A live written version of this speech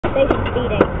Station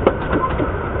speeding.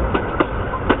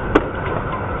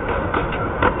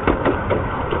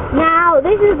 Now,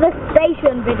 this is the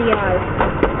station video.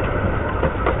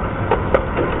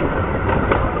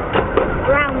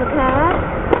 Around the curve.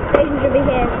 Station should be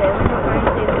here soon. I'm not going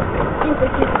to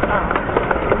super fast.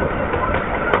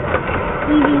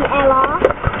 EVLR.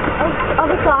 Oh,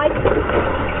 other side.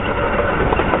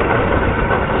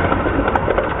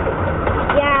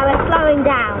 Yeah, we're slowing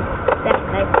down.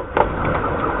 Definitely.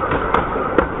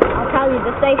 I'll tell you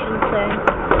the station soon.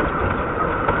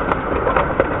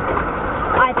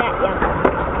 I bet you.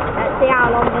 Let's see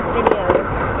how long this video is.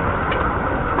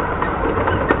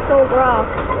 Full grass.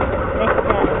 Missed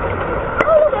it.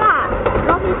 Oh, look at that!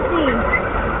 Nothing seen.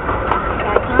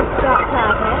 Okay, can I start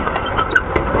perfect?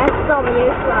 SW,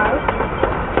 slow.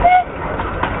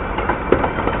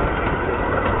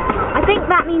 I think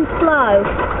that means slow.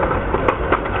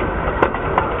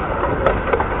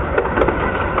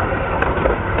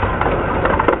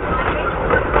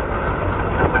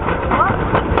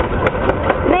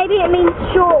 Maybe it means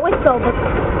short whistle, but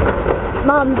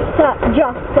Mum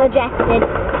just suggested.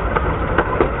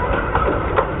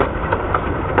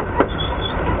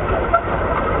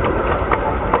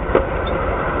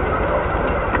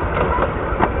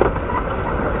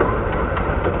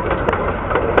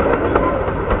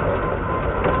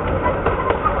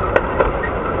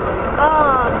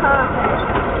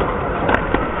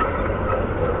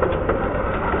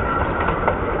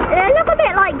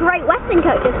 Great Western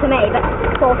coaches to me, but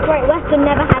of course Great Western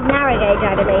never had narrow gauge,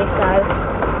 I believe, so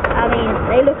I mean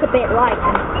they look a bit like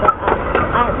them, but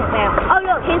I don't think they are. Oh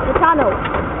look, here's the tunnel.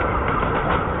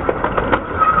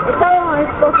 The tunnel I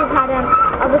suppose had an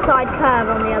other side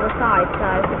curve on the other side, so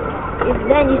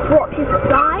then you swap his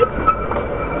side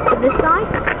to this side.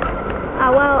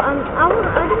 Oh well, I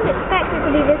didn't expect it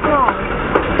to be this long.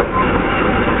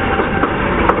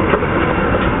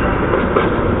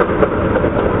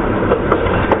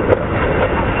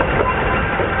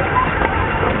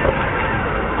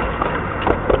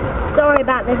 Sorry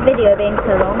about this video being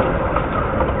so long.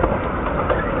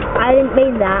 I didn't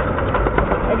mean that.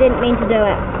 I didn't mean to do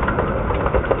it.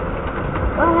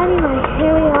 Well, anyway,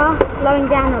 here we are, slowing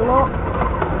down a lot.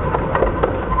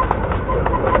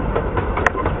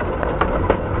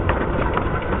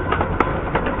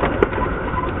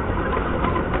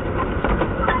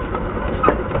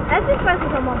 Let's just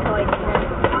focus on one point and then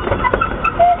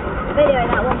video at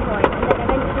that one point, and then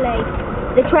eventually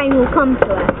the train will come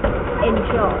to us. In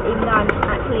shot, even though I'm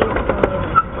actually following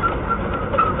it.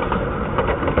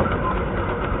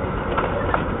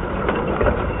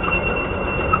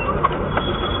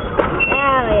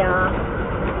 There we are.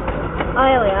 Oh,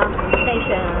 here we are.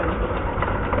 Station.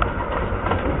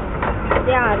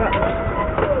 Yeah, I got this.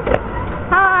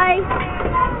 Hi!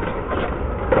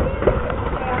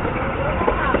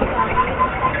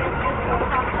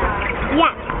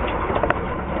 Yeah.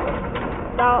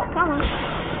 So, come on.